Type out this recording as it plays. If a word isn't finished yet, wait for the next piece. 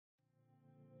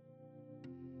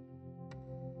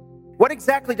What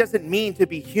exactly does it mean to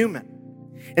be human?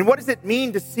 And what does it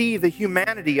mean to see the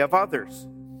humanity of others?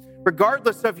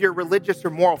 Regardless of your religious or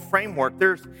moral framework,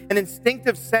 there's an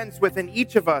instinctive sense within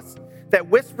each of us that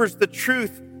whispers the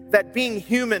truth that being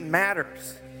human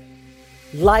matters.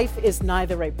 Life is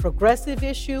neither a progressive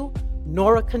issue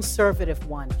nor a conservative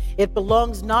one. It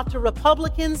belongs not to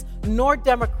Republicans nor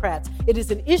Democrats. It is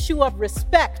an issue of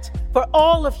respect for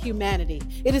all of humanity.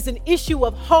 It is an issue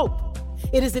of hope.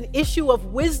 It is an issue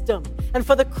of wisdom. And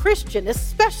for the Christian,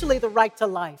 especially the right to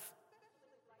life,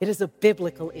 it is a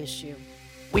biblical issue.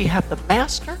 We have the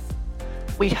master,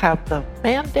 we have the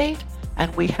mandate,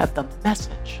 and we have the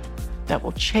message that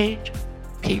will change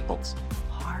people's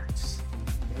hearts.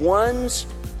 One's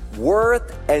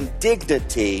worth and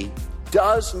dignity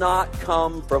does not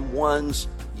come from one's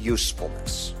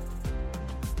usefulness.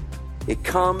 It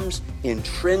comes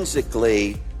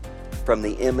intrinsically from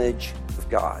the image of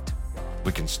God.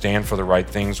 We can stand for the right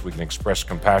things, we can express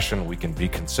compassion, we can be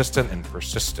consistent and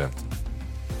persistent,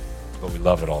 but we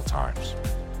love at all times.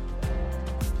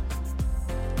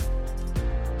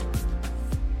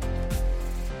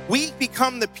 We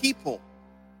become the people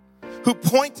who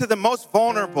point to the most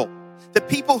vulnerable, the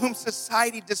people whom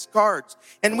society discards,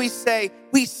 and we say,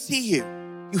 we see you,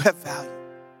 you have value.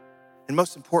 And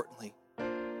most importantly,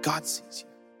 God sees you.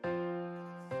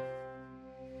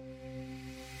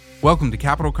 Welcome to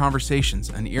Capital Conversations,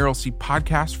 an ERLC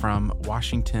podcast from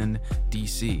Washington,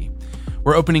 D.C.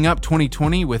 We're opening up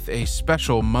 2020 with a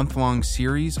special month-long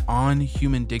series on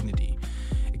human dignity,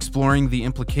 exploring the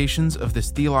implications of this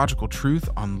theological truth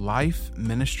on life,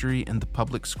 ministry, and the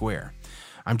public square.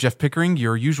 I'm Jeff Pickering,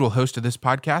 your usual host of this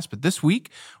podcast, but this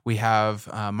week we have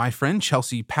my friend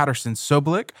Chelsea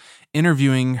Patterson-Sobolik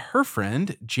interviewing her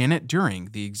friend Janet During,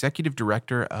 the executive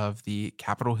director of the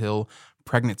Capitol Hill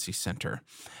Pregnancy Center.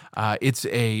 It's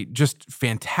a just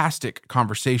fantastic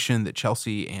conversation that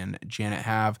Chelsea and Janet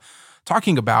have,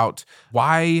 talking about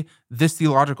why this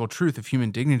theological truth of human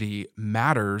dignity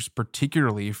matters,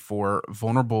 particularly for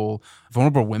vulnerable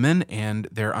women and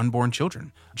their unborn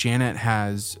children. Janet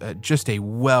has just a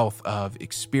wealth of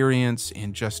experience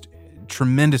and just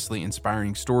tremendously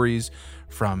inspiring stories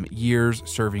from years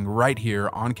serving right here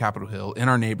on Capitol Hill in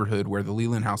our neighborhood where the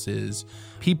Leland House is.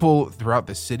 People throughout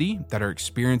the city that are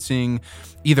experiencing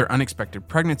either unexpected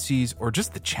pregnancies or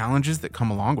just the challenges that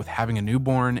come along with having a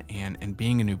newborn and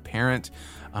being a new parent.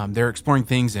 They're exploring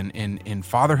things in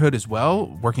fatherhood as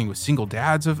well, working with single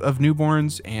dads of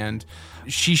newborns. And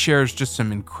she shares just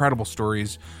some incredible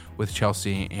stories with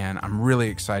Chelsea, and I'm really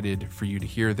excited for you to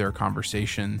hear their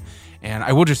conversation. And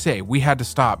I will just say, we had to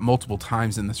stop multiple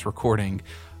times in this recording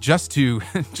just to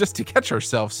catch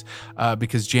ourselves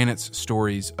because Janet's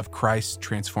stories of Christ's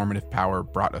transformative power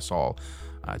brought us all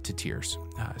to tears.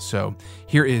 So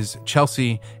here is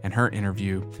Chelsea and her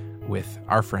interview with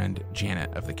our friend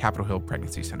Janet of the Capitol Hill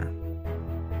Pregnancy Center.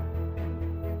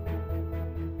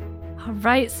 All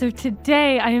right, so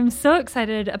today I am so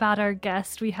excited about our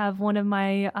guest. We have one of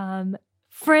my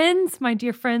friends, my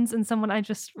dear friends, and someone I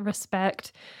just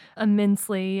respect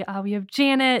immensely. We have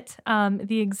Janet,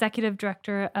 the executive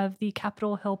director of the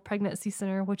Capitol Hill Pregnancy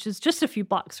Center, which is just a few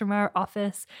blocks from our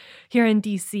office here in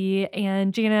DC.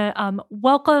 And Janet,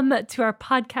 welcome to our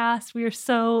podcast. We are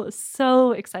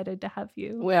so excited to have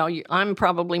you. Well, I'm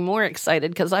probably more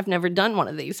excited because I've never done one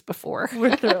of these before.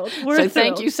 We're thrilled.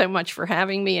 Thank you so much for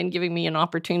having me and giving me an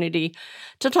opportunity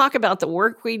to talk about the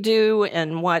work we do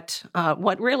and what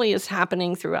really is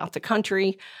happening throughout the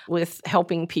country with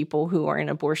helping people who are in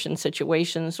abortion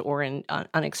situations or in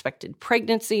unexpected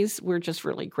pregnancies. We're just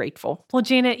really grateful. Well,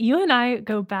 Janet, you and I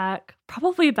go back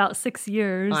probably about 6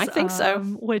 years. I think so.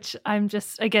 Which I'm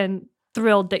just, again,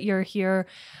 thrilled that you're here.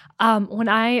 When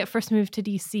I first moved to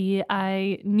DC,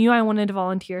 I knew I wanted to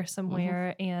volunteer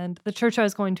somewhere, and the church I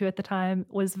was going to at the time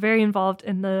was very involved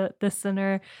in the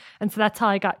center. And so that's how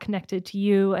I got connected to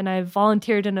you. And I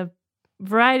volunteered in a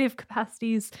variety of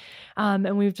capacities,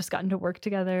 and we've just gotten to work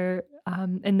together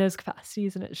in those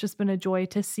capacities, and it's just been a joy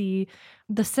to see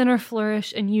the center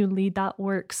flourish and you lead that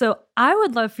work. So I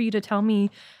would love for you to tell me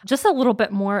just a little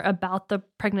bit more about the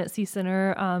Pregnancy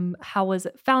Center. How was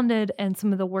it founded and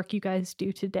some of the work you guys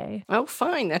do today? Oh,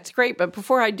 fine. That's great. But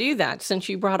before I do that, since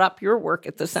you brought up your work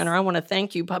at the center, I want to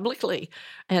thank you publicly,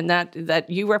 and that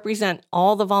you represent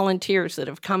all the volunteers that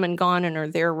have come and gone and are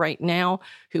there right now,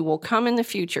 who will come in the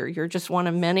future. You're just one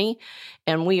of many,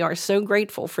 and we are so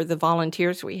grateful for the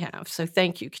volunteers we have. So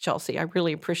thank you, Chelsea. I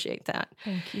really appreciate that.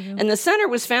 Thank you. And the center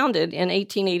was founded in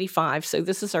 1885, so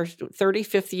this is our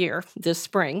 35th year this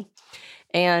spring.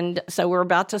 And so we're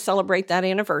about to celebrate that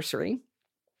anniversary.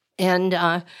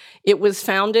 And it was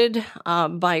founded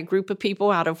by a group of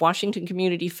people out of Washington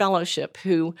Community Fellowship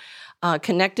who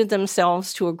connected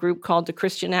themselves to a group called the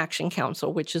Christian Action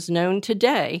Council, which is known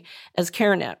today as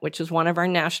CareNet, which is one of our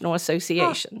national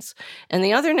associations. And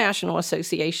the other national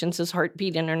associations is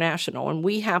Heartbeat International. And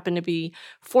we happen to be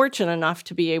fortunate enough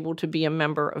to be able to be a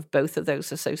member of both of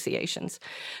those associations.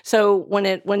 So when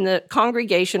the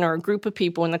congregation or a group of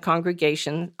people in the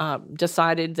congregation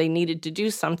decided they needed to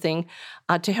do something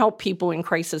to help people in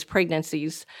crisis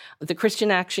pregnancies, the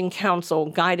Christian Action Council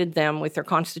guided them with their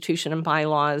constitution and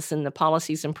bylaws and the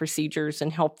policies and procedures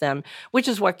and helped them, which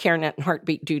is what CareNet and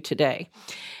Heartbeat do today.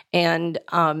 And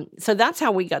so that's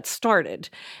how we got started.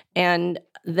 And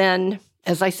then,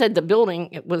 as I said, the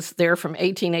building was there from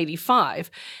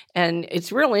 1885. And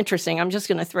it's real interesting. I'm just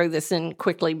going to throw this in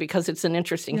quickly because it's an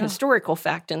interesting historical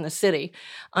fact in the city.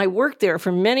 I worked there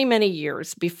for many, many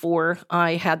years before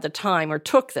I had the time, or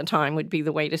took the time would be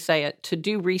the way to say it, to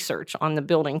do research on the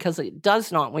building, because it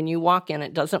does not, when you walk in,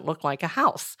 it doesn't look like a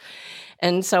house.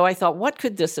 And so I thought, what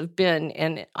could this have been?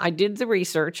 And I did the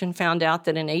research and found out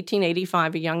that in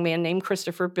 1885, a young man named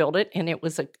Christopher built it, and it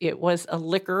was a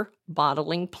liquor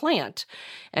bottling plant,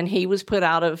 and he was put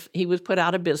out of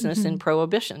business in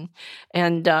Prohibition,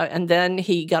 and then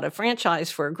he got a franchise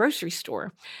for a grocery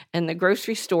store, and the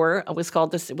grocery store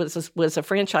was a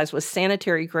franchise with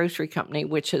Sanitary Grocery Company,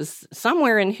 which is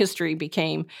somewhere in history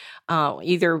became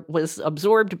either was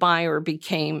absorbed by or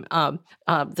became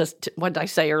what did I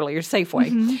say earlier, Safeway.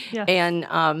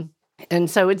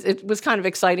 And so it was kind of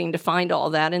exciting to find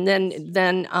all that. And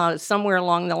then somewhere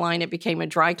along the line, it became a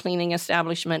dry cleaning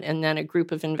establishment, and then a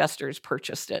group of investors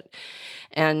purchased it.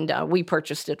 And we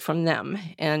purchased it from them.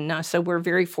 And so we're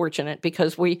very fortunate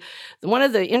because one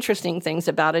of the interesting things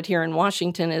about it here in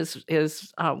Washington is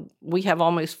we have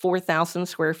almost 4,000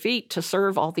 square feet to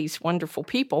serve all these wonderful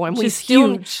people. And which is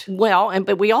huge.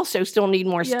 But we also still need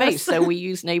more space. So we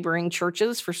use neighboring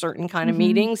churches for certain kind of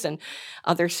meetings and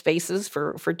other spaces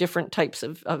for different types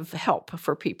of help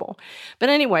for people. But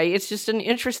anyway, it's just an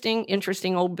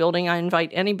interesting old building. I invite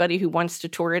anybody who wants to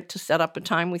tour it to set up a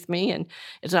time with me. And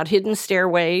it's got hidden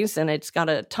stairways, and it's got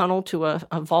a tunnel to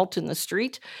a vault in the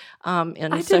street.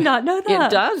 And I did not know that.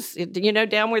 It does.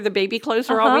 Down where the baby clothes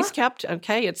are always kept.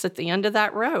 Okay, it's at the end of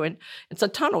that row, and it's a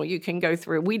tunnel you can go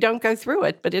through. We don't go through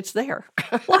it, but it's there.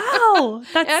 Wow,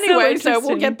 that's anyway. So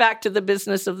we'll get back to the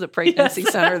business of the pregnancy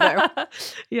center, though.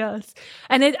 Yes,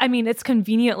 and it's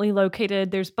conveniently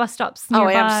located. There's bus stops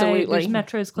nearby. Oh, absolutely. There's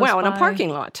metros close by. And a parking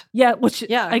lot. Yeah, which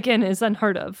again is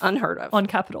unheard of. On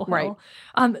Capitol Hill.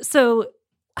 Right. So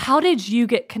how did you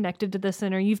get connected to the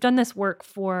center? You've done this work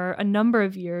for a number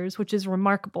of years, which is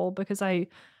remarkable because I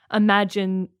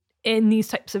imagine in these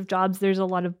types of jobs, there's a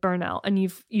lot of burnout, and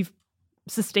you've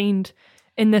sustained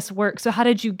in this work. So how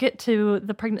did you get to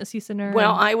the pregnancy center?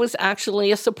 Well, I was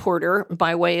actually a supporter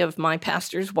by way of my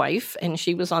pastor's wife, and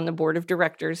she was on the board of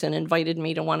directors and invited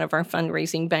me to one of our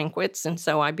fundraising banquets. And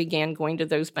so I began going to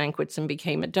those banquets and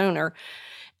became a donor.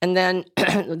 And then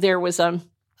there was a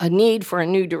need for a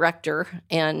new director,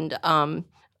 and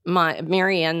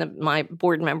Mary Ann, my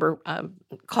board member,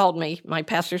 called me, my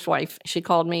pastor's wife. She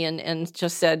called me and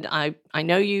just said, I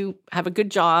know you have a good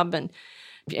job, and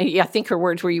I think her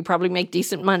words were, you probably make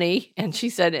decent money. And she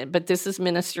said, but this is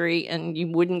ministry and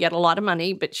you wouldn't get a lot of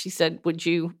money. But she said, would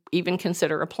you even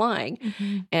consider applying?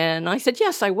 And I said,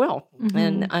 yes, I will.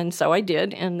 And so I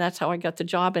did. And that's how I got the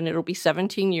job. And it'll be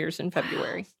 17 years in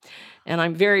February. And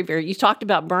I'm very, very, you talked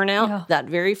about burnout. Yeah. That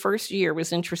very first year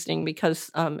was interesting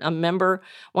because a member,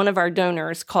 one of our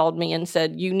donors called me and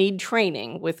said, you need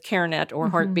training with CareNet or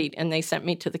Heartbeat. And they sent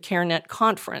me to the CareNet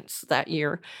conference that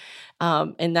year.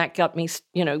 And that got me,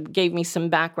 gave me some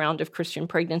background of Christian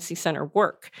Pregnancy Center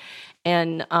work.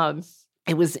 And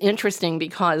it was interesting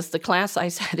because the class I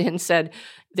sat in said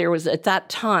there was, at that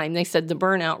time, they said the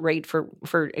burnout rate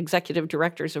for executive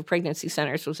directors of pregnancy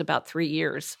centers was about 3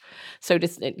 years.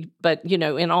 But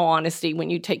in all honesty, when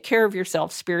you take care of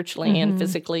yourself spiritually and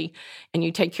physically, and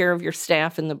you take care of your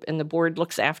staff, and the board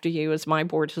looks after you, as my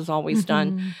board has always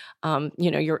done,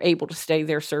 you're able to stay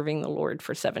there serving the Lord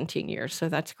for 17 years. So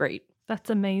that's great. That's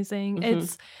amazing.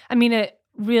 It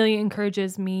really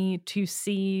encourages me to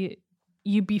see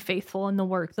you be faithful in the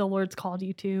work the Lord's called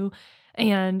you to.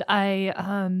 And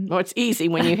well, it's easy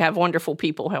when you have wonderful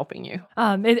people helping you.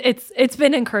 It's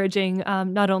been encouraging,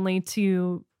 not only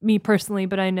to me personally,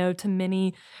 but I know to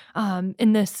many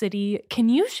in this city. Can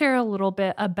you share a little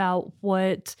bit about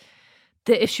what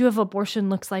the issue of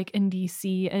abortion looks like in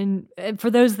DC, and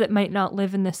for those that might not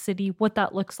live in the city, what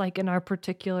that looks like in our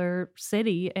particular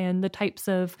city, and the types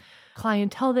of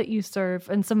clientele that you serve,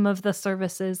 and some of the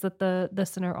services that the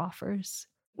center offers?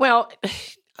 Well,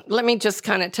 let me just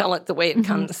kind of tell it the way it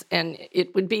comes. And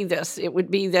it would be this. It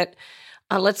would be that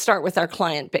let's start with our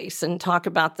client base and talk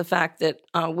about the fact that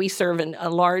we serve a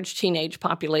large teenage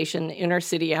population, inner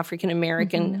city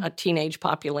African-American teenage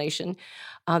population.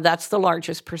 That's the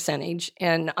largest percentage.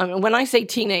 And when I say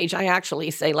teenage, I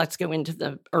actually say let's go into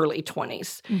the early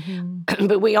 20s.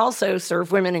 But we also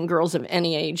serve women and girls of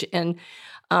any age. And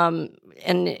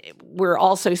we're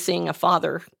also seeing a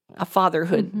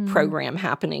fatherhood program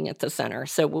happening at the center.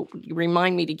 So will you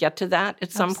remind me to get to that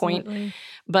at some point.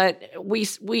 But we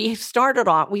start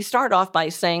off by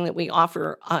saying that we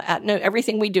offer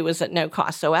everything we do is at no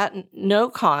cost. So at no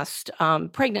cost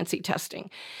pregnancy testing.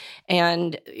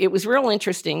 And it was real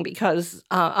interesting because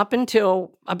up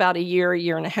until about a year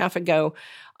and a half ago,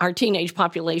 our teenage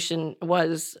population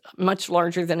was much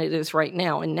larger than it is right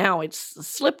now, and now it's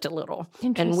slipped a little.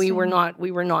 And we were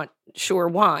not sure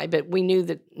why, but we knew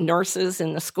that nurses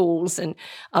in the schools and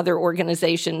other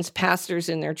organizations, pastors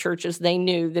in their churches, they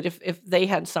knew that if they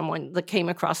had someone that came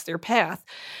across their path,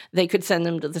 they could send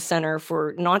them to the center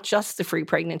for not just the free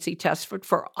pregnancy test, but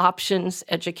for options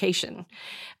education,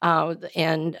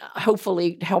 and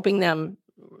hopefully helping them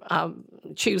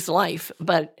choose life,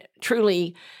 but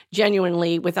truly,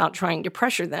 genuinely, without trying to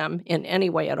pressure them in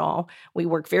any way at all. We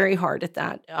work very hard at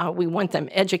that. We want them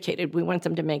educated. We want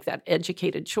them to make that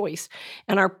educated choice.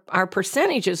 And our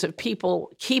percentages of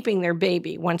people keeping their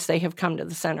baby once they have come to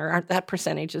the center, that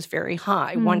percentage is very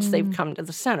high once they've come to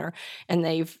the center and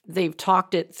they've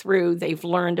talked it through, they've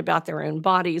learned about their own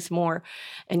bodies more,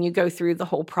 and you go through the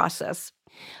whole process.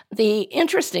 The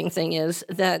interesting thing is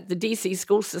that the DC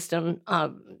school system,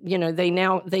 they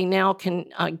now can.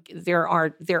 There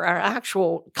are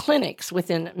actual clinics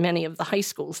within many of the high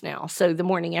schools now. So the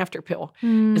morning after pill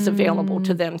is available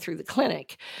to them through the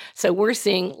clinic. So we're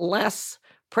seeing less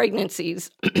pregnancies,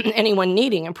 anyone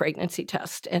needing a pregnancy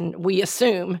test, and we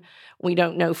assume, we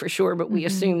don't know for sure, but we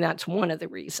assume that's one of the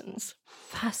reasons.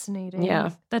 Fascinating.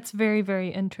 Yeah, that's very, very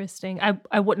interesting.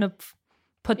 I wouldn't have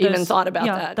thought about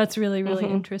that. That's really, really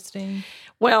interesting.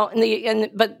 Well,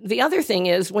 but the other thing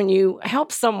is when you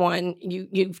help someone,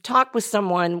 you've talked with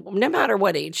someone, no matter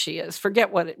what age she is,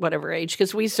 forget whatever age,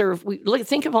 because we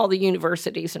think of all the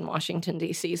universities in Washington,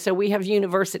 D.C. So we have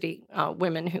university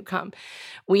women who come.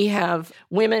 We have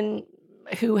women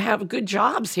who have good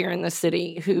jobs here in the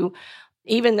city who,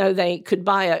 even though they could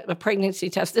buy a pregnancy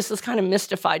test, this has kind of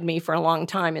mystified me for a long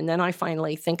time. And then I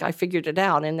finally think I figured it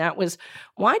out. And that was,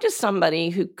 why does somebody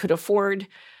who could afford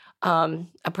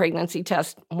a pregnancy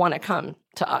test want to come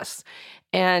to us?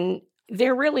 And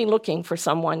they're really looking for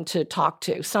someone to talk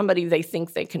to, somebody they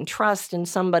think they can trust and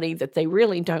somebody that they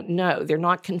really don't know. They're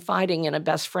not confiding in a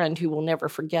best friend who will never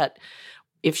forget.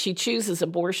 If she chooses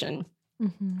abortion,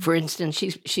 for instance,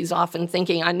 she's often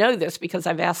thinking, I know this because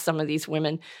I've asked some of these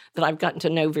women that I've gotten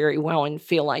to know very well and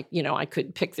feel like, I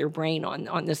could pick their brain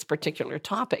on this particular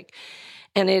topic.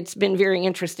 And it's been very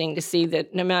interesting to see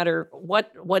that no matter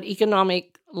what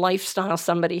economic lifestyle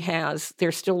somebody has,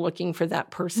 they're still looking for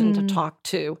that person to talk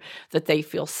to that they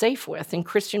feel safe with. And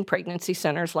Christian pregnancy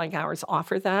centers like ours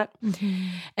offer that.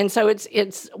 And so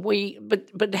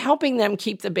but helping them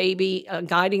keep the baby,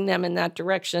 guiding them in that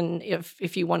direction,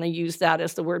 if you want to use that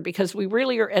as the word, because we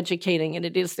really are educating and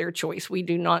it is their choice. We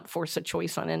do not force a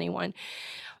choice on anyone.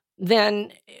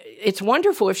 Then it's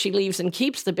wonderful if she leaves and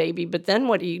keeps the baby, but then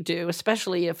what do you do,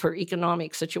 especially if her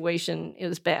economic situation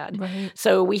is bad? Right.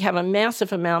 So we have a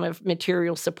massive amount of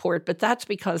material support, but that's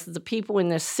because the people in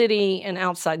the city and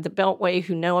outside the Beltway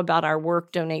who know about our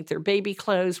work donate their baby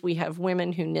clothes. We have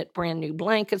women who knit brand new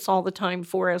blankets all the time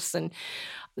for us, and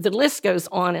the list goes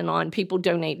on and on. People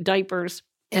donate diapers.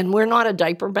 And we're not a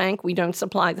diaper bank. We don't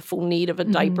supply the full need of a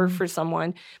diaper for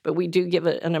someone, but we do give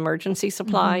an emergency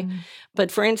supply.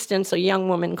 But for instance, a young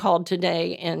woman called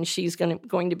today, and she's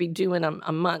going to be due in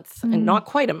a month, and not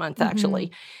quite a month,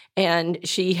 actually. And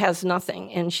she has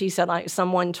nothing. And she said,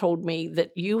 someone told me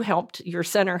that your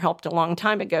center helped a long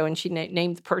time ago. And she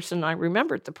named the person. I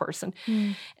remembered the person.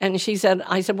 And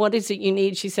I said, what is it you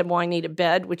need? She said, well, I need a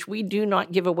bed, which we do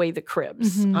not give away the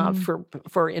cribs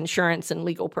for insurance and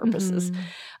legal purposes.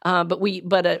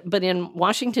 But in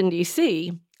Washington,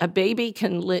 D.C., a baby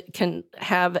can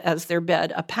have as their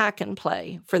bed a pack and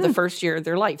play for the first year of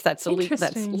their life. That's a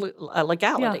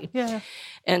legality. Yeah.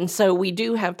 And so we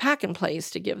do have pack and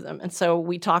plays to give them. And so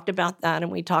we talked about that,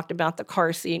 and we talked about the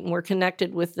car seat, and we're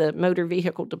connected with the motor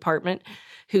vehicle department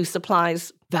who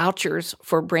supplies vouchers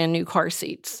for brand new car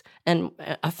seats. And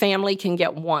a family can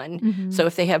get one. So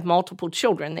if they have multiple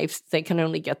children, they can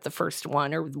only get the first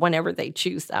one or whenever they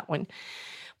choose that one.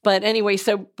 But anyway,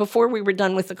 so before we were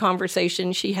done with the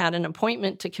conversation, she had an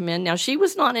appointment to come in. Now, she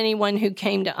was not anyone who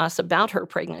came to us about her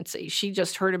pregnancy. She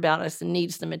just heard about us and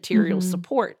needs the material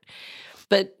support.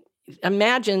 But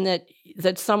imagine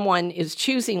that someone is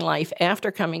choosing life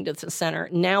after coming to the center.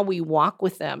 Now we walk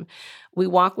with them. We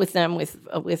walk with them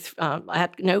with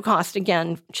at no cost,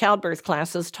 again, childbirth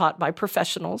classes taught by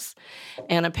professionals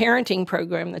and a parenting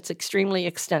program that's extremely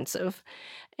extensive.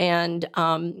 And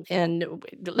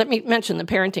let me mention the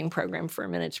parenting program for a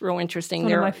minute. It's real interesting.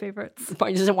 One of my favorites.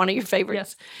 Is it one of your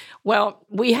favorites? Yes. Well,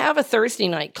 we have a Thursday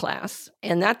night class,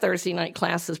 and that Thursday night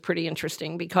class is pretty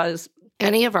interesting because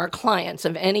any of our clients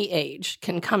of any age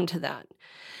can come to that.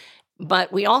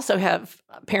 But we also have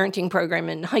a parenting program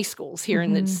in high schools here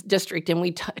in this district, and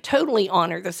we totally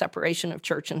honor the separation of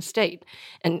church and state.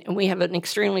 And we have an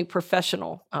extremely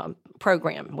professional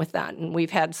program with that, and we've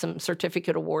had some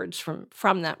certificate awards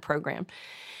from that program.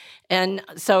 And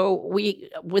so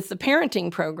with the parenting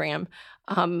program,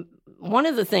 one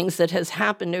of the things that has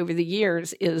happened over the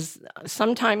years is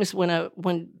sometimes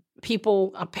when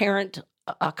people, a parent,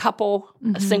 a couple,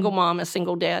 a single mom, a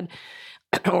single dad,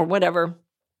 or whatever,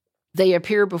 they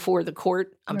appear before the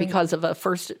court because of a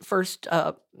first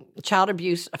child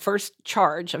abuse, a first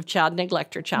charge of child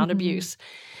neglect or child abuse.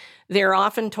 They're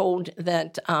often told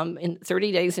that in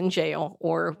 30 days in jail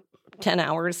or 10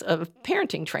 hours of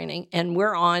parenting training. And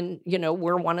we're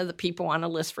one of the people on a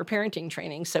list for parenting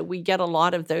training. So we get a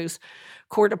lot of those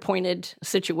court-appointed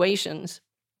situations.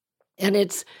 And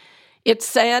it's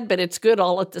sad, but it's good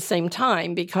all at the same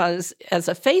time, because as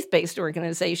a faith-based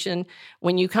organization,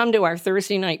 when you come to our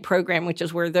Thursday night program, which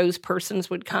is where those persons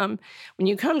would come, when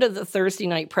you come to the Thursday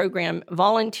night program,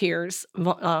 volunteers,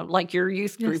 like your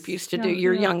youth group used to do,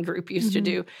 your young group used to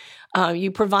do,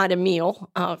 you provide a meal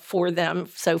for them.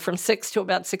 So from 6 to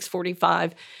about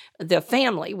 6:45, the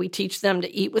family, we teach them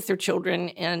to eat with their children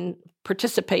and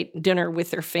participate dinner with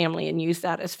their family and use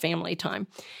that as family time.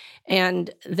 And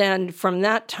then from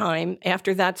that time,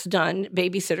 after that's done,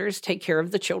 babysitters take care of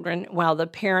the children while the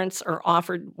parents are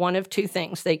offered one of two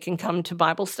things. They can come to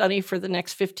Bible study for the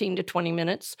next 15 to 20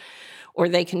 minutes, or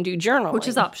they can do journaling. Which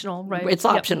is optional, right? It's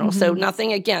optional. So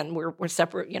nothing, again, we're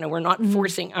separate, we're not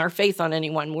forcing our faith on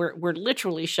anyone. We're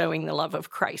literally showing the love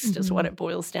of Christ is what it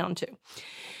boils down to.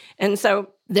 And so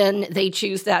then they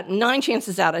choose that. 9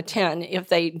 chances out of 10, if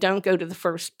they don't go to the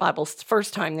first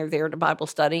time they're there to Bible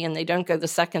study, and they don't go the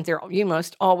second, they're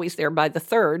almost always there by the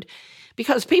third,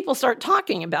 because people start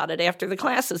talking about it after the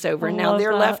class is over, and now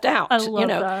they're left out. I love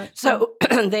that. So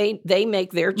they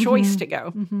make their choice to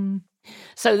go.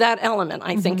 So that element,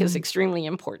 I think, is extremely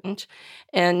important.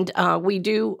 And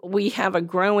we have a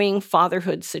growing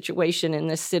fatherhood situation in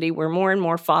this city where more and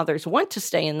more fathers want to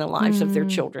stay in the lives of their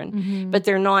children, but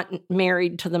they're not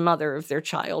married to the mother of their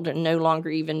child and no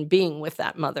longer even being with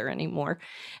that mother anymore.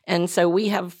 And so we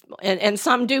have, and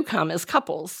some do come as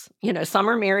couples. Some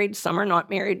are married, some are not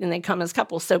married, and they come as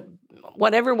couples. So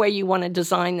whatever way you want to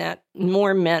design that,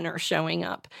 more men are showing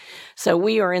up. So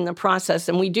we are in the process,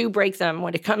 and we do break them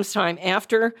when it comes time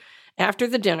after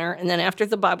the dinner, and then after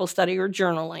the Bible study or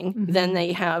journaling, then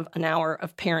they have an hour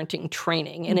of parenting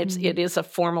training, and it is a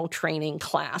formal training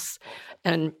class.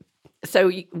 And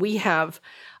so we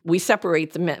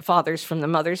separate the fathers from the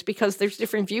mothers because there's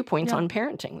different viewpoints on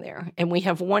parenting there. And we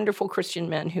have wonderful Christian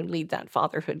men who lead that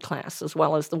fatherhood class, as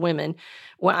well as the women.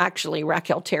 Well, actually,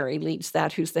 Raquel Terry leads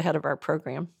that, who's the head of our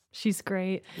program. She's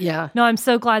great. Yeah. No, I'm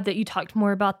so glad that you talked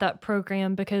more about that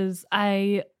program, because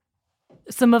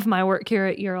some of my work here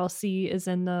at ERLC is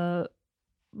in the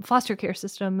foster care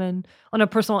system and on a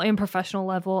personal and professional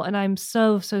level. And I'm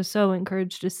so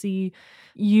encouraged to see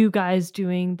you guys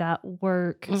doing that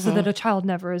work so that a child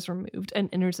never is removed and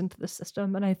enters into the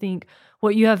system. And I think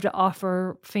what you have to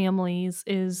offer families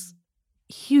is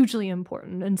hugely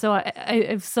important. And so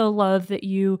I so love that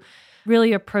you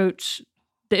really approach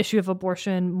the issue of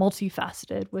abortion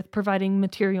multifaceted, with providing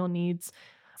material needs,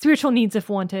 spiritual needs if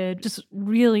wanted, just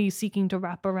really seeking to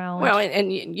wrap around. Well,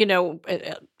 and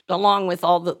along with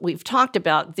all that we've talked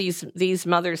about, these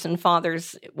mothers and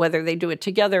fathers, whether they do it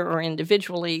together or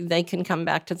individually, they can come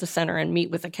back to the center and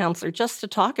meet with a counselor just to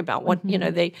talk about what,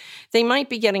 they might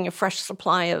be getting a fresh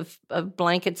supply of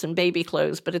blankets and baby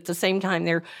clothes, but at the same time,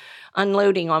 they're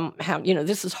unloading on how,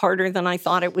 this is harder than I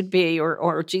thought it would be,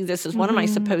 or gee, this is what am I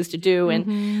supposed to do?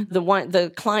 And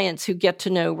the clients who get to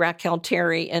know Raquel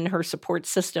Terry and her support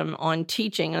system on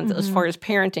teaching as far as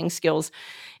parenting skills,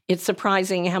 it's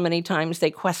surprising how many times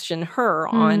they question her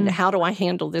on how do I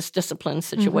handle this discipline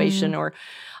situation, or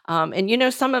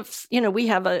And some of we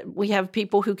have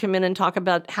people who come in and talk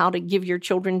about how to give your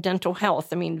children dental health.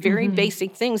 I mean, very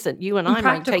basic things that you and I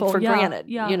might take for granted.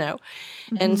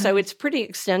 And so it's pretty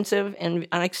extensive and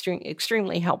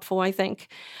extremely helpful, I think.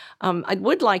 I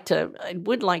would like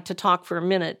to talk for a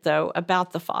minute though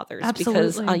about the fathers. Absolutely.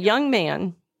 Because a young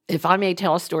man, if I may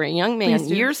tell a story, a young man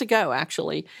years ago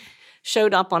actually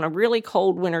showed up on a really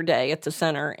cold winter day at the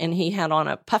center, and he had on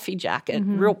a puffy jacket,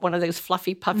 one of those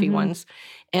fluffy, puffy ones,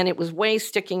 and it was way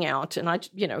sticking out. And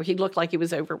he looked like he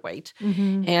was overweight.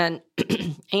 And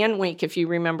Ann Wink, if you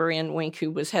remember Ann Wink, who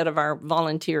was head of our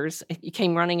volunteers, he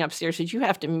came running upstairs, said, "You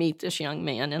have to meet this young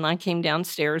man." And I came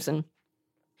downstairs, and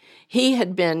he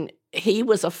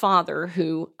was a father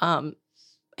who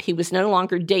he was no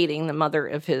longer dating the mother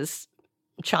of his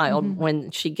child when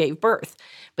she gave birth,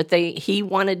 but he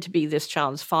wanted to be this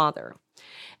child's father.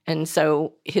 And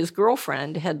so his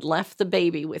girlfriend had left the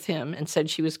baby with him and said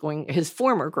she was going, his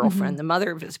former girlfriend, the mother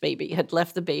of his baby, had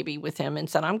left the baby with him and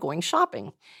said, "I'm going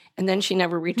shopping." And then she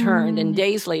never returned. And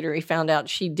days later, he found out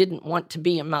she didn't want to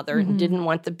be a mother and didn't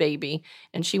want the baby.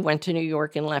 And she went to New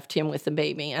York and left him with the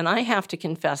baby. And I have to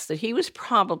confess that he was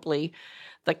probably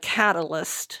the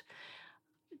catalyst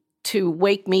to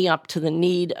wake me up to the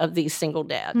need of these single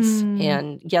dads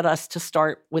and get us to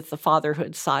start with the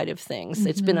fatherhood side of things.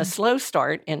 It's been a slow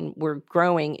start, and we're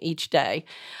growing each day,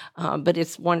 but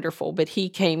it's wonderful. But he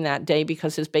came that day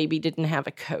because his baby didn't have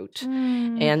a coat,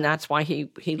 and that's why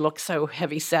he looked so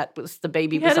heavy set. Was the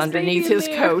baby was underneath his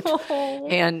coat,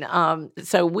 and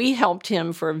so we helped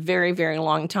him for a very, very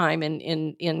long time. And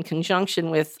in conjunction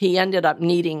with, he ended up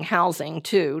needing housing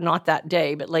too. Not that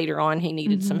day, but later on, he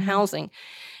needed some housing.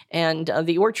 And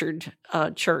the Orchard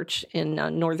Church in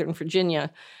Northern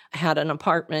Virginia had an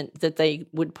apartment that they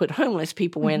would put homeless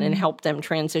people in and help them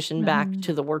transition back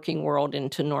to the working world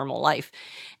into normal life.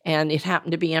 And it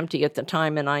happened to be empty at the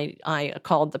time, and I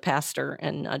called the pastor,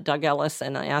 and Doug Ellis,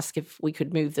 and I asked if we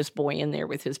could move this boy in there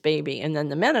with his baby. And then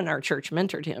the men in our church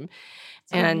mentored him.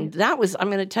 And that was, I'm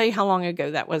going to tell you how long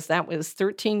ago that was. That was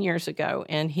 13 years ago,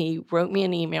 and he wrote me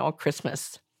an email at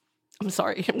Christmas. I'm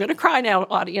sorry, I'm going to cry now,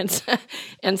 audience,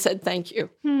 and said thank you.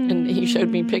 And he showed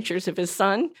me pictures of his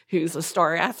son, who's a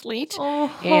star athlete.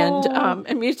 And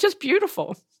I mean, it's just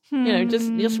beautiful,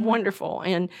 just wonderful.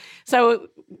 And so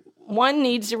one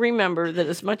needs to remember that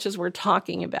as much as we're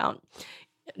talking about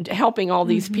helping all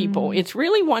these people, it's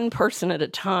really one person at a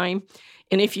time.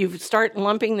 And if you start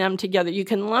lumping them together, we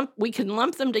can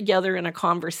lump them together in a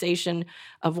conversation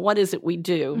of what is it we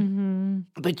do.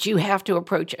 But you have to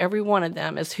approach every one of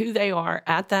them as who they are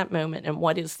at that moment and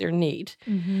what is their need,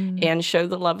 and show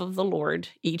the love of the Lord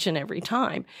each and every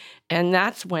time. And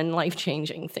that's when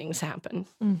life-changing things happen.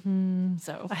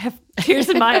 So I have tears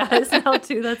in my eyes now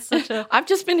too. That's I've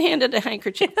just been handed a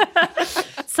handkerchief.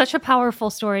 Such a powerful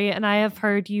story. And I have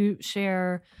heard you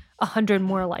share 100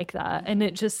 more like that. And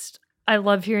I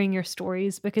love hearing your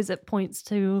stories because it points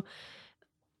to,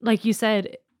 like you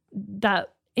said,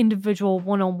 that individual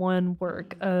one-on-one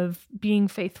work of being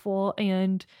faithful.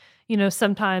 And,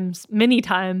 sometimes, many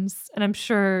times, and I'm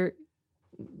sure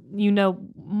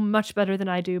much better than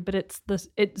I do, but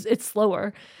it's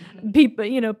slower.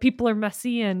 People are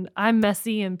messy, and I'm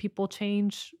messy, and people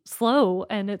change slow,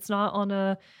 and it's not on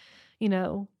a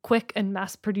quick and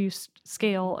mass-produced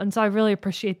scale. And so I really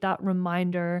appreciate that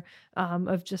reminder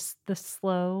of just the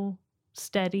slow,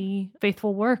 steady,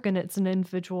 faithful work, and it's an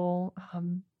individual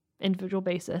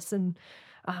basis. And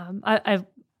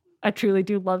I truly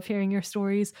do love hearing your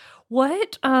stories.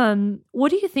 What do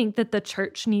you think that the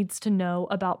church needs to know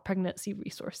about pregnancy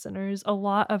resource centers? A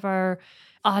lot of our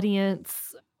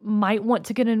audience might want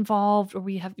to get involved, or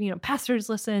we have pastors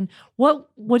listen. What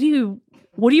do you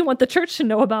want the church to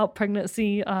know about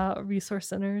pregnancy resource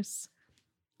centers?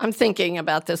 I'm thinking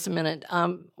about this a minute.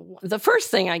 The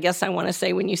first thing I guess I want to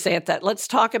say when you say it, that let's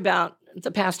talk about the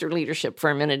pastor leadership for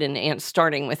a minute, and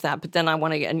starting with that. But then I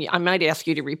might ask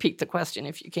you to repeat the question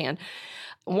if you can.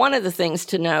 One of the things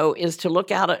to know is to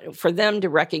look out for them to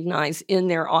recognize in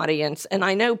their audience, and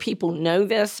I know people know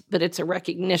this, but it's a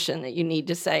recognition that you need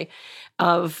to say,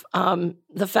 of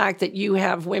the fact that you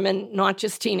have women, not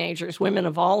just teenagers, women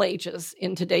of all ages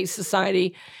in today's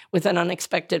society with an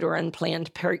unexpected or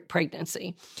unplanned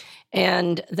pregnancy,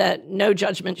 and that no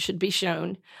judgment should be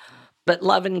shown, but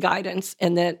love and guidance,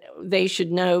 and that they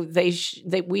should know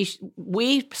that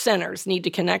we centers need to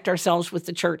connect ourselves with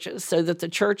the churches so that the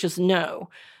churches know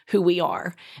who we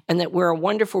are, and that we're a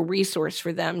wonderful resource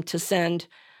for them to send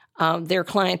their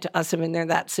client to us when they're in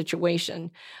that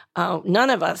situation. None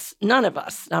of us,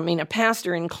 I mean, a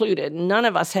pastor included, none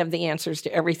of us have the answers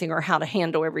to everything or how to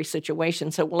handle every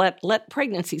situation. So let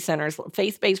pregnancy centers,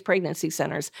 faith-based pregnancy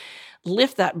centers,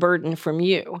 lift that burden from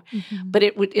you. Mm-hmm. But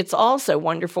it's also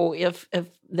wonderful if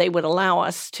they would allow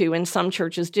us to, and some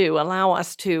churches do, allow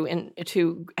us to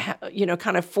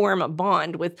kind of form a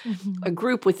bond with a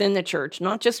group within the church,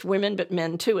 not just women, but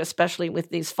men too, especially with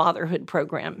these fatherhood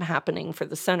program happening for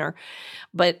the center.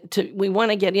 But we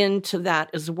want to get into that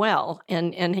as well.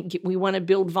 And we want to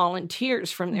build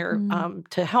volunteers from there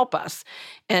to help us.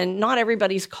 And not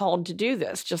everybody's called to do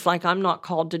this, just like I'm not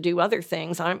called to do other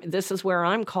things. This is where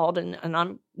I'm called, and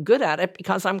I'm good at it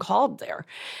because I'm called there.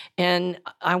 And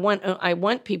I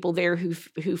want people there who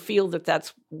feel that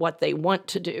that's what they want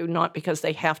to do, not because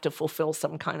they have to fulfill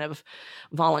some kind of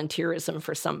volunteerism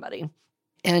for somebody.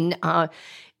 And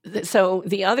so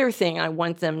the other thing I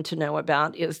want them to know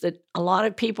about is that a lot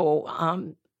of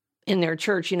people in their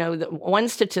church, one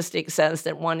statistic says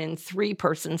that 1 in 3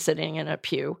 persons sitting in a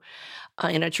pew,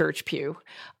 in a church pew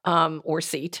or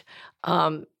seat,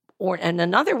 and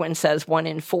another one says 1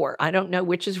 in 4. I don't know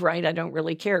which is right. I don't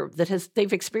really care.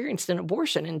 They've experienced an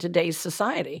abortion in today's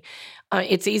society.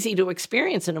 It's easy to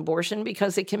experience an abortion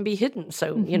because it can be hidden.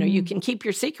 So you can keep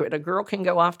your secret. A girl can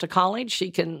go off to college.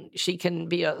 She can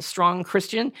be a strong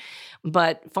Christian,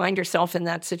 but find herself in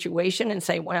that situation and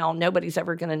say, "Well, nobody's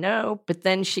ever going to know." But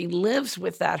then she lives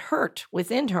with that hurt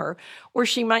within her, or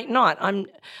she might not. I'm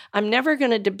never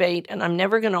going to debate, and I'm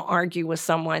never going to argue with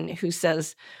someone who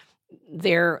says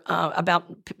they're about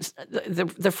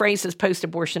the phrase is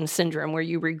post-abortion syndrome, where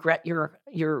you regret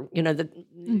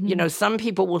some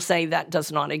people will say that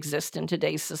does not exist in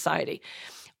today's society.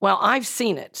 Well, I've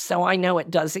seen it, so I know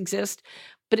it does exist,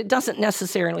 but it doesn't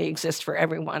necessarily exist for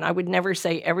everyone. I would never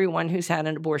say everyone who's had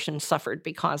an abortion suffered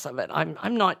because of it.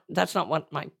 That's not what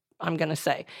I'm going to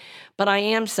say. But I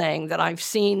am saying that I've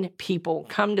seen people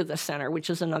come to the center, which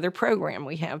is another program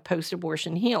we have,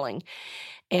 post-abortion healing.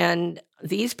 And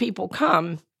these people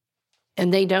come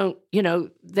and they don't,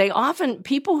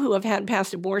 people who have had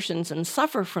past abortions and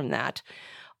suffer from that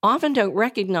often don't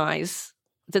recognize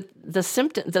that the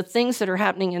things that are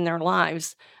happening in their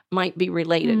lives might be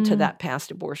related to that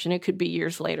past abortion. It could be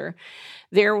years later.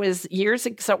 There was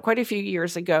quite a few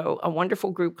years ago, a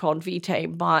wonderful group called Vitae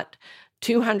bought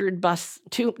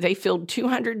they filled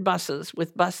 200 buses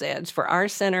with bus ads for our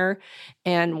center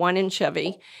and one in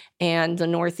Chevy and the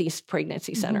Northeast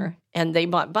Pregnancy Center. And they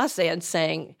bought bus ads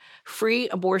saying free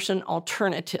abortion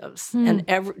alternatives and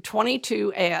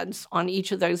 22 ads on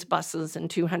each of those buses and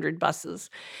 200 buses.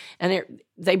 And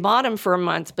they bought them for a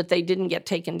month, but they didn't get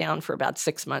taken down for about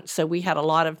 6 months. So we had a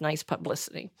lot of nice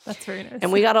publicity. That's very nice.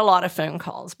 And we got a lot of phone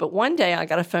calls. But one day I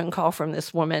got a phone call from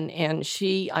this woman, and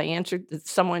I answered.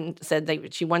 Someone said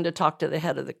she wanted to talk to the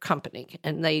head of the company,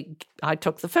 and I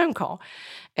took the phone call.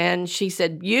 And she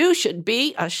said, "You should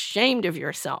be ashamed of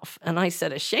yourself." And I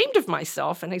said, "Ashamed of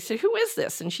myself?" And I said, "Who is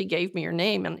this?" And she gave me her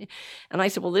name. And I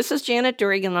said, "Well, this is Janet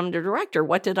Durigan. I'm the director.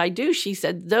 What did I do?" She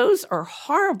said, "Those are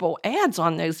horrible ads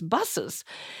on those buses.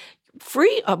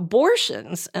 Free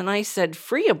abortions." And I said,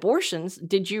 "Free abortions?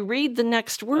 Did you read the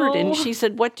next word?" And she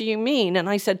said, "What do you mean?" And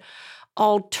I said,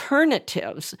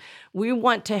 "Alternatives. We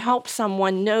want to help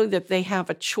someone know that they have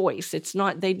a choice. It's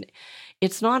not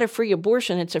a free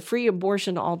abortion. It's a free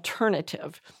abortion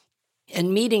alternative."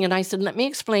 And meeting, and I said, "Let me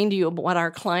explain to you what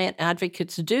our client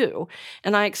advocates do."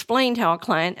 And I explained how a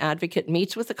client advocate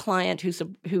meets with a client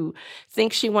who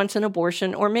thinks she wants an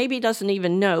abortion, or maybe doesn't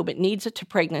even know but needs a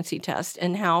pregnancy test,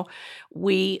 and how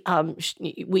we don't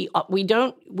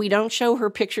show her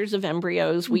pictures of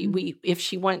embryos. We if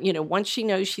she once she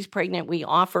knows she's pregnant, we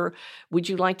offer, "Would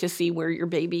you like to see where your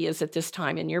baby is at this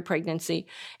time in your pregnancy?"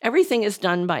 Everything is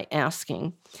done by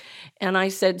asking. And I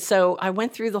said, so I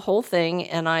went through the whole thing,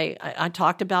 and I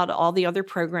talked about all the other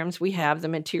programs we have, the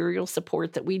material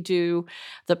support that we do,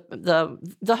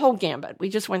 the whole gambit. We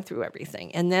just went through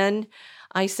everything. And then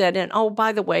I said, and oh,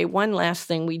 by the way, one last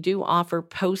thing, we do offer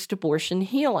post-abortion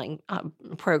healing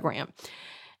program.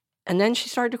 And then she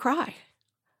started to cry.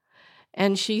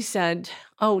 And she said,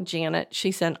 "Oh, Janet,"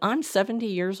 she said, "I'm 70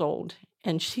 years old."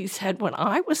 And she said, "When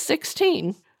I was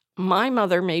 16, my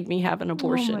mother made me have an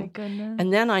abortion." Oh, my goodness.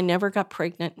 And then I never got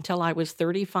pregnant until I was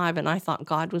 35, and I thought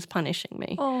God was punishing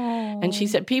me. Oh. And she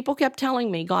said, people kept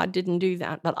telling me God didn't do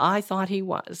that, but I thought he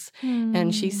was.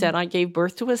 And she said, I gave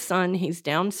birth to a son. He's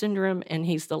Down syndrome, and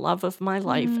he's the love of my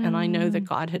life. And I know that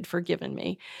God had forgiven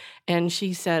me. And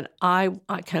she said,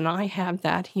 can I have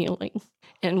that healing?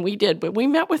 And we did, but we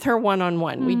met with her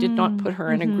one-on-one. We did not put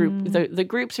her in a group. The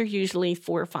groups are usually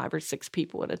 4 or 5 or 6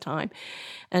 people at a time.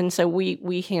 And so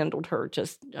we handled her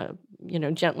just,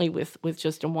 gently with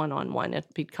just a one-on-one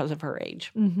because of her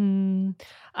age.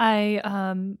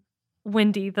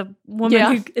 Wendy, the woman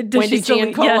who does Wendy she still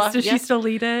Giancola, yes, does she still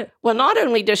lead it? Well, not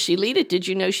only does she lead it, did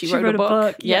you know she wrote a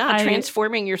book? Yeah,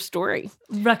 Transforming Your Story.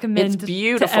 Recommend It's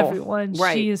beautiful. to everyone.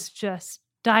 Right. She is just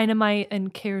dynamite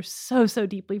and cares so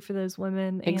deeply for those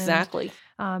women. Exactly.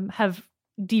 And, have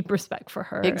deep respect for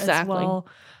her as Exactly. well.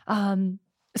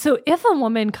 So if a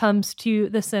woman comes to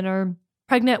the center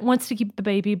pregnant, wants to keep the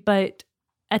baby, but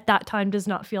at that time does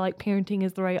not feel like parenting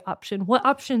is the right option, what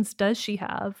options does she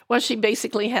have? Well, she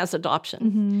basically has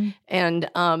adoption. And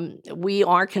we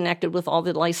are connected with all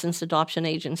the licensed adoption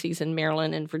agencies in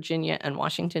Maryland and Virginia and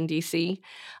Washington, D.C.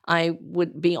 I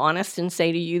would be honest and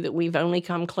say to you that we've only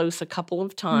come close a couple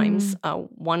of times.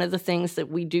 One of the things that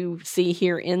we do see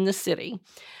here in the city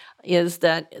is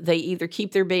that they either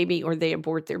keep their baby or they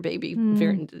abort their baby.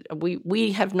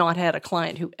 We have not had a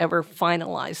client who ever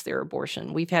finalized their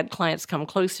abortion. We've had clients come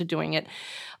close to doing it.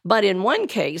 But in one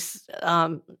case,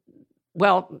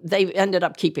 they ended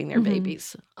up keeping their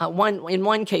babies. In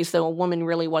one case, though, a woman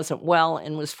really wasn't well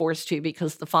and was forced to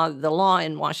because the law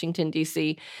in Washington,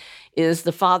 D.C. is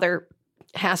the father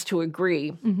has to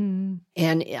agree. And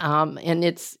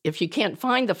it's, if you can't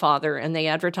find the father, and they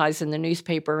advertise in the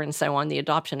newspaper and so on, the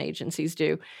adoption agencies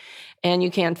do, and you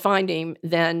can't find him,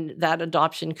 then that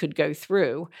adoption could go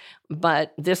through.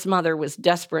 But this mother was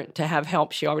desperate to have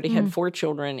help. She already had 4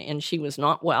 children, and she was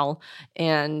not well.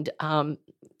 And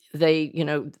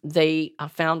they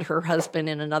found her husband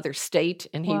in another state,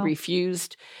 and he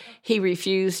refused. He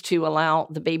refused to allow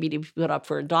the baby to be put up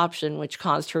for adoption, which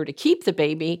caused her to keep the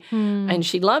baby. And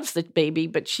she loves the baby,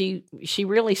 but she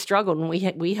really struggled, and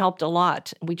we helped a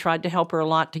lot. We tried to help her a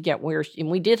lot to get and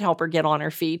we did help her get on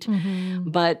her feet.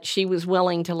 But she was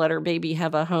willing to let her baby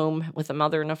have a home with a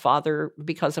mother and a father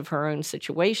because of her own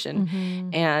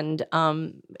situation. And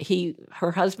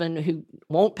her husband, who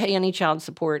won't pay any child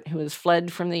support, who has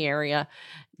fled from the area,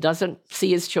 doesn't see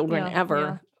his children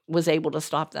ever, was able to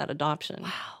stop that adoption.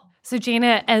 Wow. So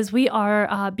Jana, as we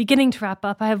are beginning to wrap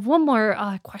up, I have one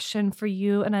more question for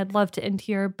you, and I'd love to end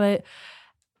here, but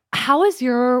how is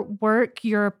your work,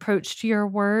 your approach to your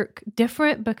work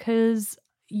different because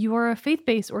you're a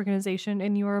faith-based organization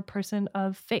and you're a person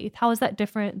of faith? How is that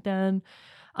different than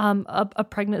a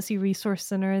pregnancy resource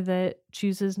center that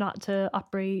chooses not to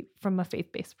operate from a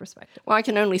faith-based perspective? Well, I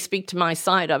can only speak to my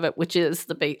side of it, which is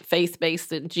the faith-based,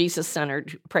 the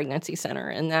Jesus-centered pregnancy center,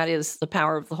 and that is the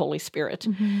power of the Holy Spirit.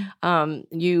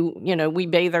 We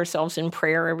bathe ourselves in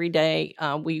prayer every day.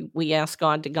 We ask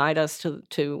God to guide us to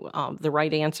the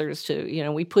right answers.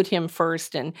 We put Him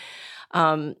first, and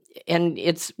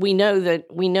we know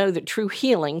that true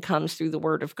healing comes through the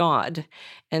Word of God.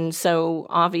 And so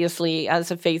obviously as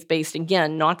a faith-based,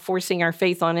 again, not forcing our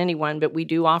faith on anyone, but we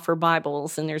do offer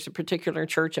Bibles, and there's a particular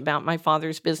church about my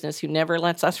father's business who never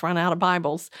lets us run out of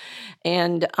Bibles,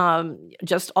 and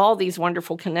just all these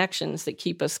wonderful connections that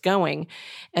keep us going.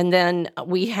 And then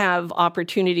we have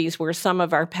opportunities where some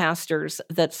of our pastors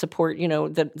that support,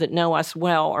 that know us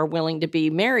well, are willing to be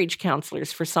marriage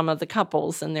counselors for some of the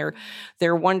couples, and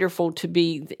they're wonderful to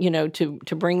be,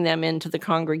 to bring them into the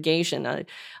congregation.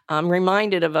 I'm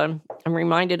reminded of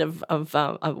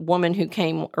a woman who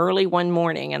came early one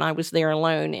morning, and I was there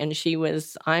alone, and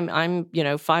I'm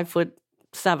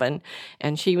 5'7",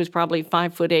 and she was probably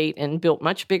 5'8" and built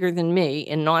much bigger than me,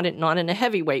 and not in a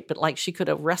heavyweight, but like she could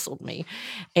have wrestled me.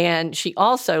 And she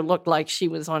also looked like she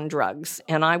was on drugs,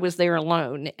 and I was there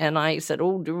alone, and I said,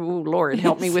 "Oh, Lord,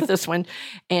 help me with this one."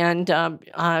 And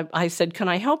I said, "Can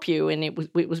I help you?" And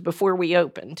it was before we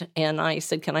opened, and I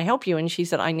said, "Can I help you?" And she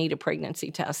said, "I need a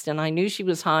pregnancy test." And I knew she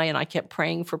was high, and I kept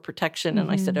praying for protection, and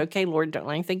I said, "Okay, Lord, don't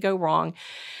let anything go wrong."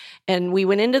 And we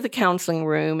went into the counseling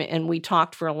room, and we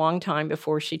talked for a long time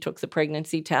before she took the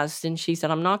pregnancy test. And she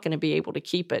said, "I'm not going to be able to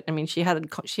keep it." I mean, she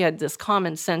had this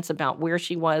common sense about where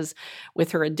she was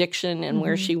with her addiction and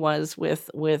where she was with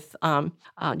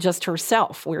just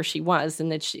herself, where she was.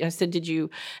 And that I said, "Did you?"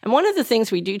 And one of the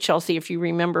things we do, Chelsea, if you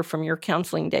remember from your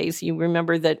counseling days, you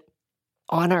remember that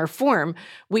on our form,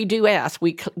 we do ask,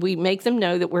 we make them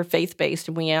know that we're faith-based,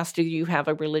 and we ask, do you have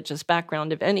a religious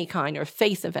background of any kind or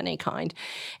faith of any kind?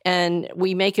 And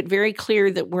we make it very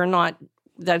clear that we're not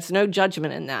There's no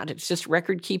judgment in that. It's just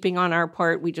record keeping on our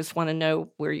part. We just want to know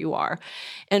where you are.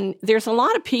 And there's a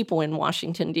lot of people in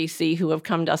Washington, D.C. who have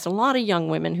come to us, a lot of young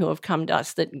women who have come to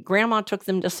us that grandma took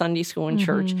them to Sunday school and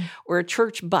church, or a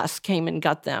church bus came and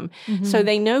got them. So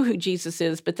they know who Jesus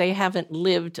is, but they haven't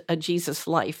lived a Jesus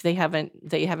life. They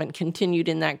haven't continued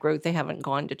in that growth. They haven't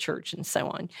gone to church and so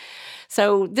on.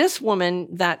 So this woman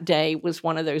that day was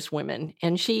one of those women,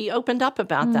 and she opened up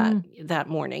about that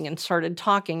morning and started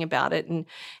talking about it.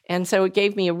 And so it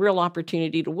gave me a real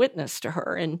opportunity to witness to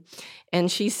her.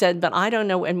 And she said, but I don't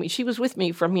know. And she was with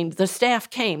me the staff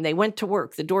came, they went to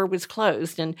work, the door was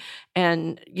closed, and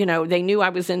they knew I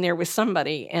was in there with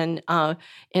somebody. And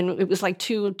it was like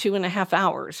 2.5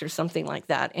 hours or something like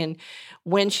that. And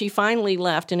when she finally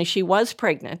left, and she was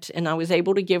pregnant, and I was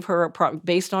able to give her,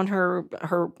 based on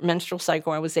her menstrual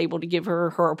cycle, I was able to give her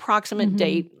approximate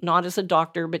date, not as a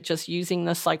doctor, but just using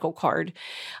the cycle card,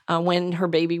 when her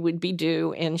baby would be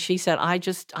due. And she said,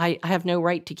 I have no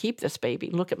right to keep this baby.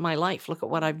 Look at my life. Look at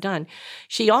what I've done.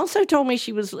 She also told me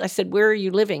I said, where are you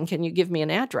living? Can you give me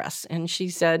an address? And she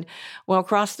said, well,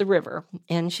 across the river.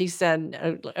 And she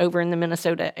said, over in the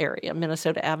Minnesota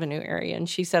Avenue area. And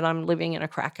she said, I'm living in a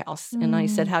crack house. And I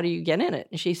said, how do you get in it?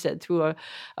 And she said, through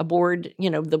a board,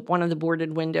 one of the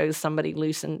boarded windows somebody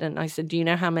loosened. And I said, do you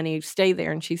know how many stay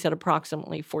there? And she said,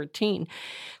 approximately 14.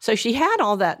 So she had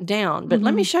all that down. But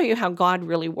let me show you how God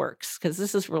really works, because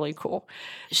this is really cool.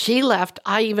 She left.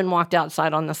 I even walked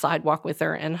outside on the sidewalk with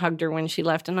her and hugged her when she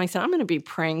left. And I said, I'm going to be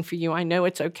praying for you. I know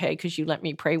it's okay because you let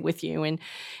me pray with you. And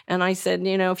I said,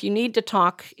 if you need to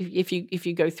talk, if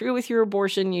you go through with your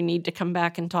abortion, you need to come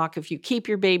back and talk. If you keep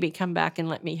your baby, come back and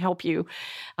let me help you.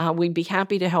 We'd be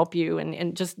happy to help you.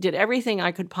 And just did everything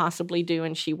I could possibly do.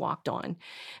 And she walked on.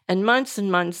 And months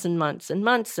and months and months and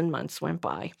months and months went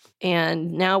by.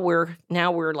 And now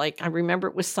we're like, I remember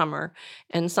it was summer,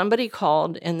 and somebody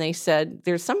called and they said,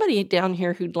 there's somebody down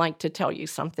here who'd like to tell you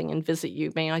something and visit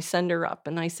you. May I send her up?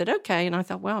 And I said, okay. And I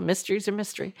thought, well, mystery's a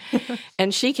mystery.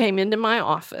 And she came into my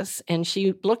office and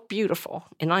she looked beautiful.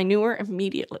 And I knew her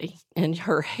immediately. And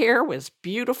her hair was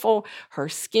beautiful. Her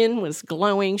skin was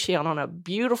glowing. She had on a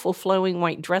beautiful flowing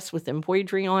white dress with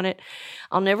embroidery on it.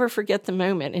 I'll never forget the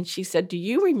moment. And she said, do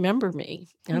you remember me?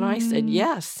 And I said,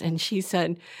 yes. And she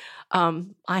said,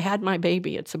 I had my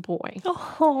baby. It's a boy.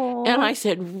 Oh. And I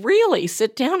said, really?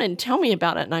 Sit down and tell me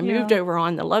about it. And I moved over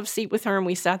on the love seat with her, and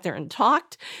we sat there and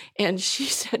talked. And she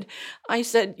said, I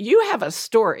said, you have a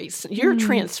story. You're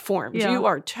transformed. Yeah. You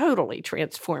are totally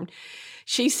transformed.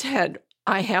 She said,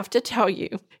 I have to tell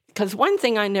you, because one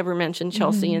thing I never mentioned,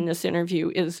 Chelsea, in this interview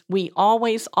is we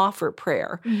always offer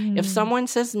prayer. If someone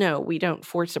says no, we don't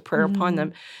force a prayer upon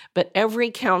them. But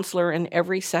every counselor in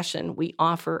every session, we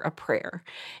offer a prayer.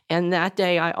 And that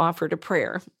day I offered a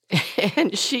prayer.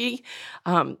 And she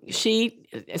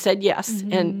said yes,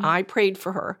 and I prayed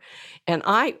for her. And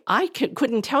I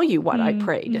couldn't tell you what I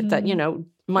prayed that,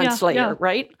 months later,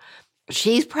 right?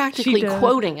 She's practically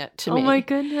quoting it to me. Oh, my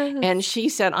goodness. And she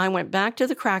said, I went back to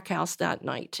the crack house that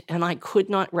night, and I could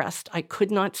not rest. I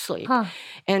could not sleep. Huh.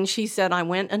 And she said, I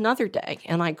went another day,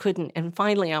 and I couldn't. And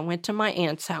finally, I went to my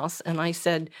aunt's house, and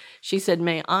she said,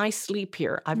 may I sleep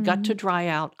here? I've got to dry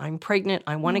out. I'm pregnant.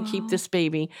 I want to keep this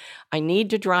baby. I need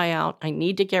to dry out. I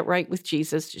need to get right with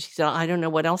Jesus. She said, I don't know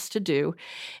what else to do.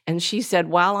 And she said,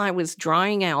 while I was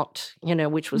drying out,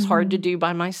 which was hard to do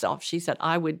by myself, she said,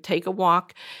 I would take a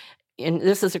walk. And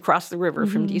this is across the river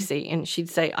from D.C. And she'd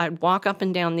say, I'd walk up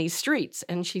and down these streets.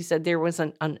 And she said there was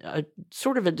a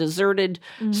sort of a deserted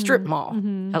strip mall,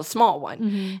 a small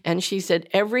one. And she said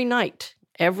every night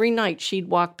she'd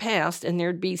walk past and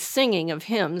there'd be singing of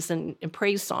hymns and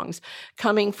praise songs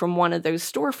coming from one of those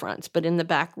storefronts, but in the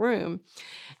back room.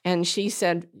 And she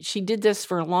said she did this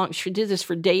for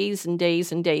days and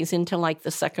days and days into like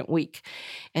the second week.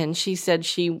 And she said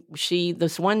she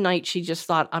this one night she just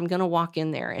thought, I'm going to walk in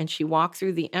there. And she walked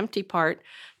through the empty part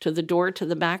to the door to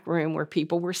the back room where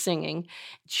people were singing.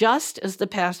 Just as the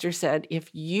pastor said,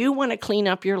 if you want to clean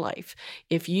up your life,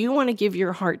 if you want to give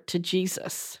your heart to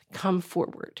Jesus, come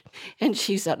forward. And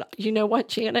she said, you know what,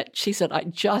 Janet? She said, I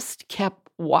just kept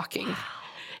walking. Wow.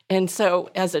 And so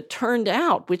as it turned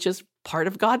out, which is part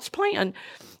of God's plan,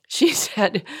 he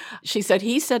said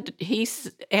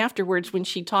afterwards when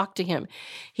she talked to him,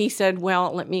 he said,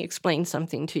 well, let me explain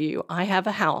something to you. I have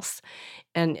a house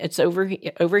and it's over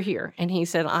here. And he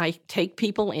said, I take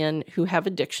people in who have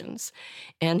addictions.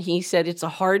 And he said, it's a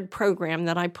hard program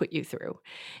that I put you through.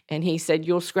 And he said,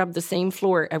 you'll scrub the same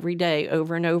floor every day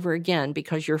over and over again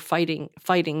because you're fighting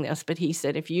this. But he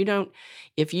said, if you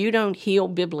don't heal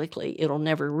biblically, it'll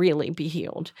never really be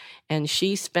healed. And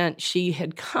she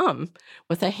had come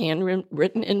with a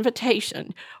handwritten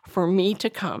invitation for me to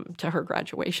come to her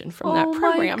graduation from that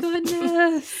program. Oh my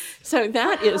goodness. So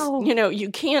that is, you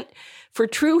can't, for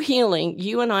true healing,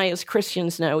 you and I as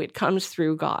Christians know it comes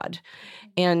through God.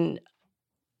 And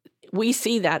we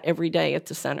see that every day at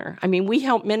the center. I mean, we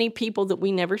help many people that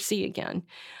we never see again.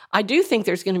 I do think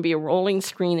there's going to be a rolling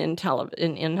screen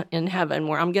in heaven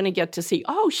where I'm going to get to see,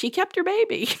 oh, she kept her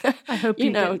baby. I hope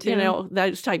you get to.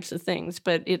 Those types of things.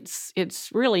 But it's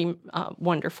really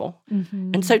wonderful.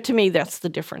 Mm-hmm. And so to me, that's the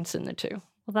difference in the two.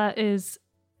 Well, that is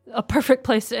a perfect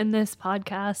place to end this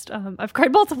podcast. I've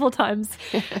cried multiple times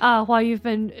while you've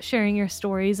been sharing your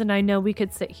stories. And I know we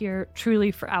could sit here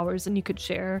truly for hours and you could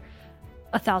share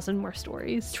 1,000 more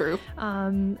stories. True.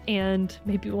 And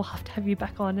maybe we'll have to have you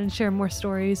back on and share more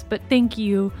stories. But thank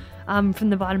you from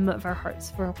the bottom of our hearts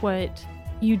for what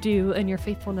you do and your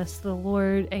faithfulness to the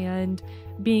Lord and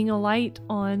being a light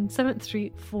on 7th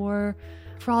Street for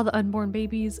all the unborn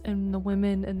babies and the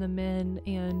women and the men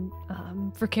and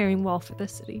for caring well for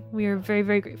this city. We are very,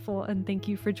 very grateful and thank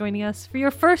you for joining us for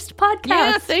your first podcast.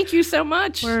 Yeah, thank you so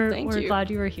much. We're Thank you. glad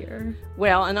you were here.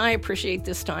 Well, and I appreciate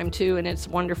this time too, and it's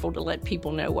wonderful to let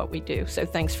people know what we do. So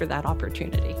thanks for that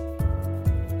opportunity.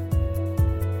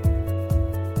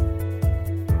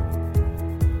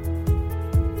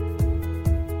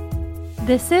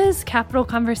 This is Capital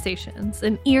Conversations,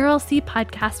 an ERLC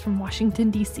podcast from Washington,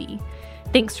 D.C.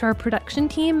 Thanks to our production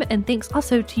team, and thanks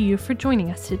also to you for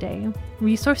joining us today.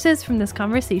 Resources from this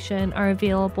conversation are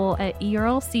available at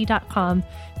erlc.com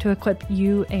to equip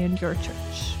you and your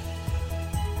church.